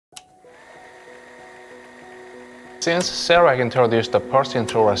Since CEREC introduced the first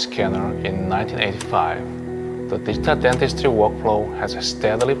intraoral scanner in 1985, the digital dentistry workflow has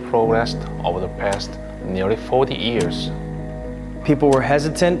steadily progressed over the past nearly 40 years. People were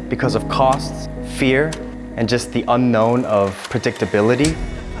hesitant because of costs, fear, and just the unknown of predictability.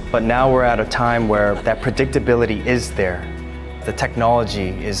 But now we're at a time where that predictability is there. The technology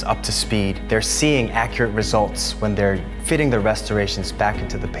is up to speed. They're seeing accurate results when they're fitting the restorations back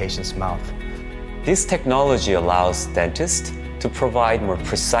into the patient's mouth. This technology allows dentists to provide more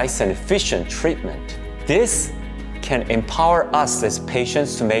precise and efficient treatment. This can empower us as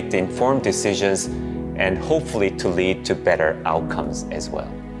patients to make the informed decisions and hopefully to lead to better outcomes as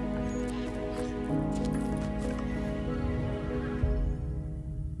well.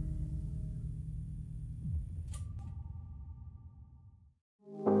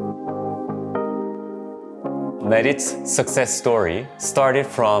 Medit's success story started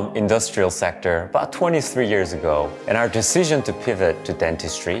from industrial sector about 23 years ago, and our decision to pivot to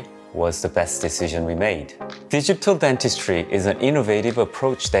dentistry was the best decision we made. Digital dentistry is an innovative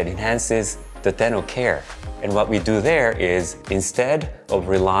approach that enhances the dental care. And what we do there is, instead of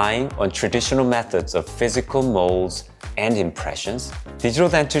relying on traditional methods of physical molds and impressions, digital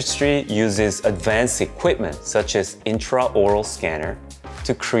dentistry uses advanced equipment such as intraoral scanner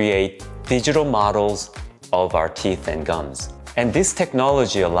to create digital models of our teeth and gums. And this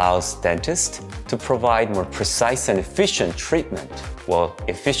technology allows dentists to provide more precise and efficient treatment. Well,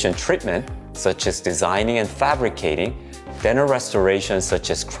 efficient treatment, such as designing and fabricating dental restorations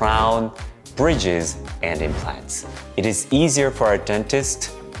such as crown, bridges, and implants. It is easier for our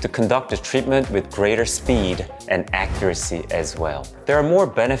dentist to conduct the treatment with greater speed and accuracy as well. There are more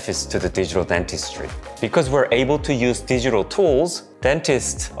benefits to the digital dentistry. Because we're able to use digital tools,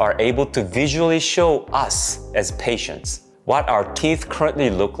 dentists are able to visually show us as patients what our teeth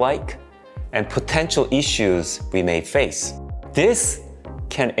currently look like and potential issues we may face. This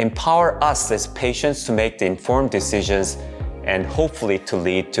can empower us as patients to make the informed decisions and hopefully to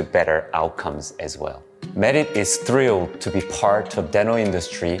lead to better outcomes as well. Medit is thrilled to be part of dental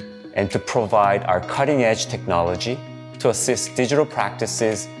industry and to provide our cutting-edge technology to assist digital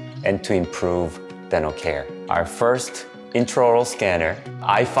practices and to improve dental care. Our first intraoral scanner,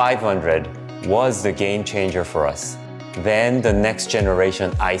 i500, was the game changer for us. Then the next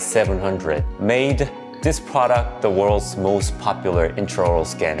generation i700 made this product the world's most popular intraoral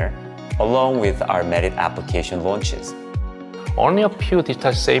scanner, along with our Medit application launches. Only a few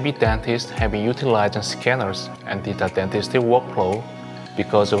digital-savvy dentists have been utilizing scanners and digital dentistry workflow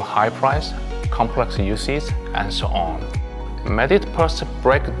because of high price, complex usage, and so on. Medit first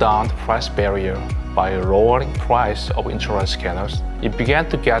break down the price barrier by lowering price of intraoral scanners. It began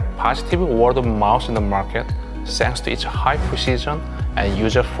to get positive word of mouth in the market thanks to its high precision and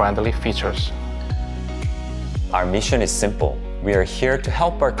user-friendly features. Our mission is simple. We are here to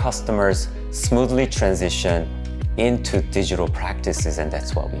help our customers smoothly transition into digital practices, and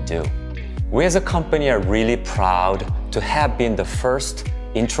that's what we do. We as a company are really proud to have been the first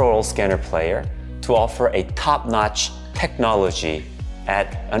intraoral scanner player to offer a top-notch technology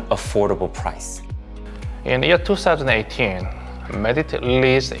at an affordable price. In the year 2018, Medit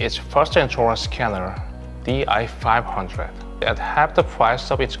released its first intraoral scanner, the i500. At half the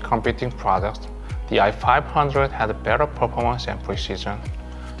price of its competing products, the i500 had better performance and precision,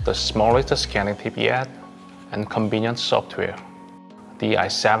 the smallest scanning tip yet, and convenient software. The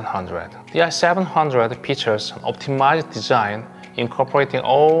i700. The i700 features an optimized design incorporating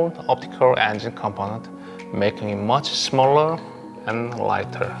all the optical engine components, making it much smaller and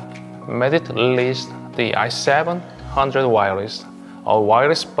lighter. Medit released the i700 wireless, a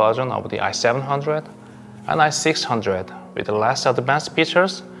wireless version of the i700 and i600 with less advanced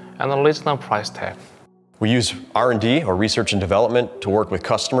features and a reasonable price tag. We use R&D, or research and development, to work with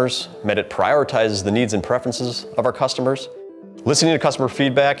customers. Medit prioritizes the needs and preferences of our customers. Listening to customer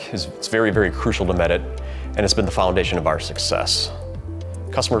feedback is very, very crucial to Medit, and it's been the foundation of our success.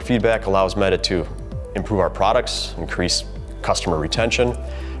 Customer feedback allows Medit to improve our products, increase customer retention,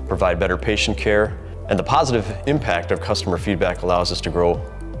 provide better patient care, and the positive impact of customer feedback allows us to grow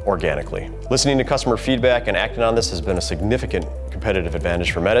organically. Listening to customer feedback and acting on this has been a significant competitive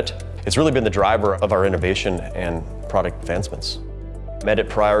advantage for Medit. It's really been the driver of our innovation and product advancements. Medit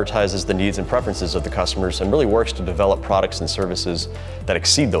prioritizes the needs and preferences of the customers and really works to develop products and services that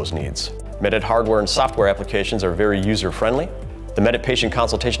exceed those needs. Medit hardware and software applications are very user-friendly. The Medit patient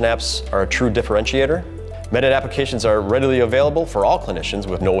consultation apps are a true differentiator. Medit applications are readily available for all clinicians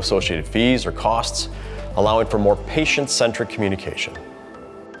with no associated fees or costs, allowing for more patient-centric communication.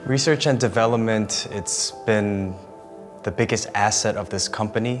 Research and development, it's been the biggest asset of this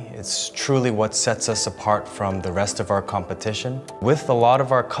company. It's truly what sets us apart from the rest of our competition. With a lot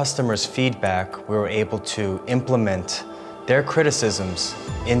of our customers' feedback, we were able to implement their criticisms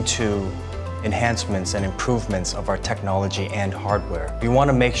into enhancements and improvements of our technology and hardware. We want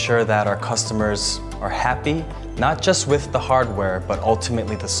to make sure that our customers are happy, not just with the hardware, but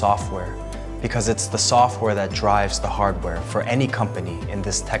ultimately the software, because it's the software that drives the hardware for any company in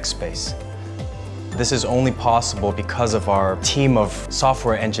this tech space. This is only possible because of our team of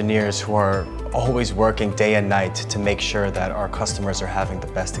software engineers who are always working day and night to make sure that our customers are having the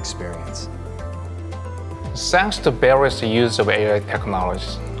best experience. Thanks to various use of AI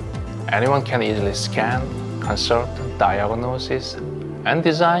technologies, anyone can easily scan, consult, diagnose, and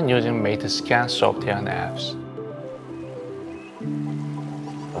design using Medit scan software and apps.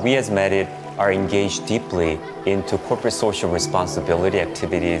 We as Medit are engaged deeply into corporate social responsibility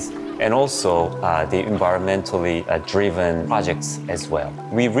activities and also the environmentally driven projects as well.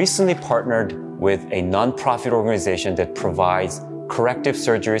 We recently partnered with a non-profit organization that provides corrective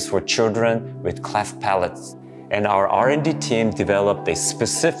surgeries for children with cleft palates. And our R&D team developed a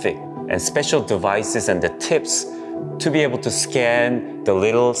specific and special devices and the tips to be able to scan the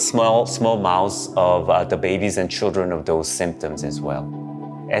little small mouths of the babies and children of those symptoms as well.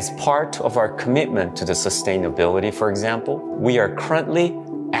 As part of our commitment to the sustainability, for example, we are currently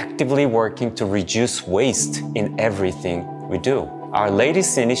actively working to reduce waste in everything we do. Our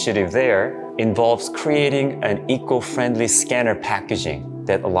latest initiative there involves creating an eco-friendly scanner packaging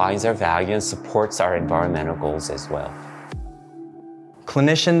that aligns our value and supports our environmental goals as well.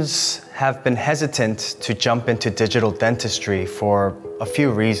 Clinicians have been hesitant to jump into digital dentistry for a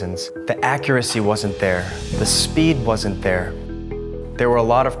few reasons. The accuracy wasn't there, the speed wasn't there. There were a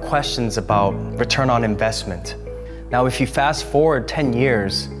lot of questions about return on investment. Now, if you fast forward 10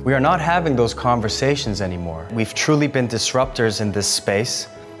 years, we are not having those conversations anymore. We've truly been disruptors in this space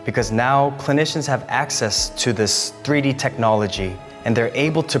because now clinicians have access to this 3D technology and they're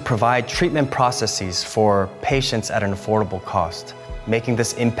able to provide treatment processes for patients at an affordable cost. Making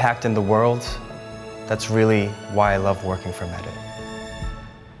this impact in the world, that's really why I love working for Medit.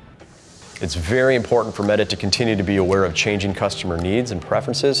 It's very important for Medit to continue to be aware of changing customer needs and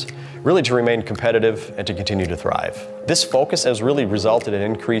preferences, really to remain competitive and to continue to thrive. This focus has really resulted in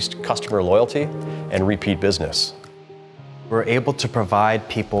increased customer loyalty and repeat business. We're able to provide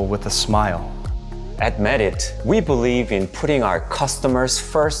people with a smile. At Medit, we believe in putting our customers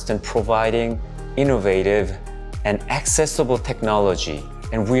first and providing innovative and accessible technology,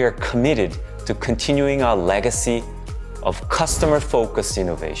 and we are committed to continuing our legacy of customer-focused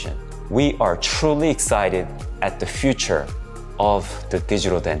innovation. We are truly excited at the future of the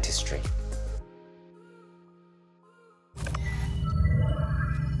digital dentistry.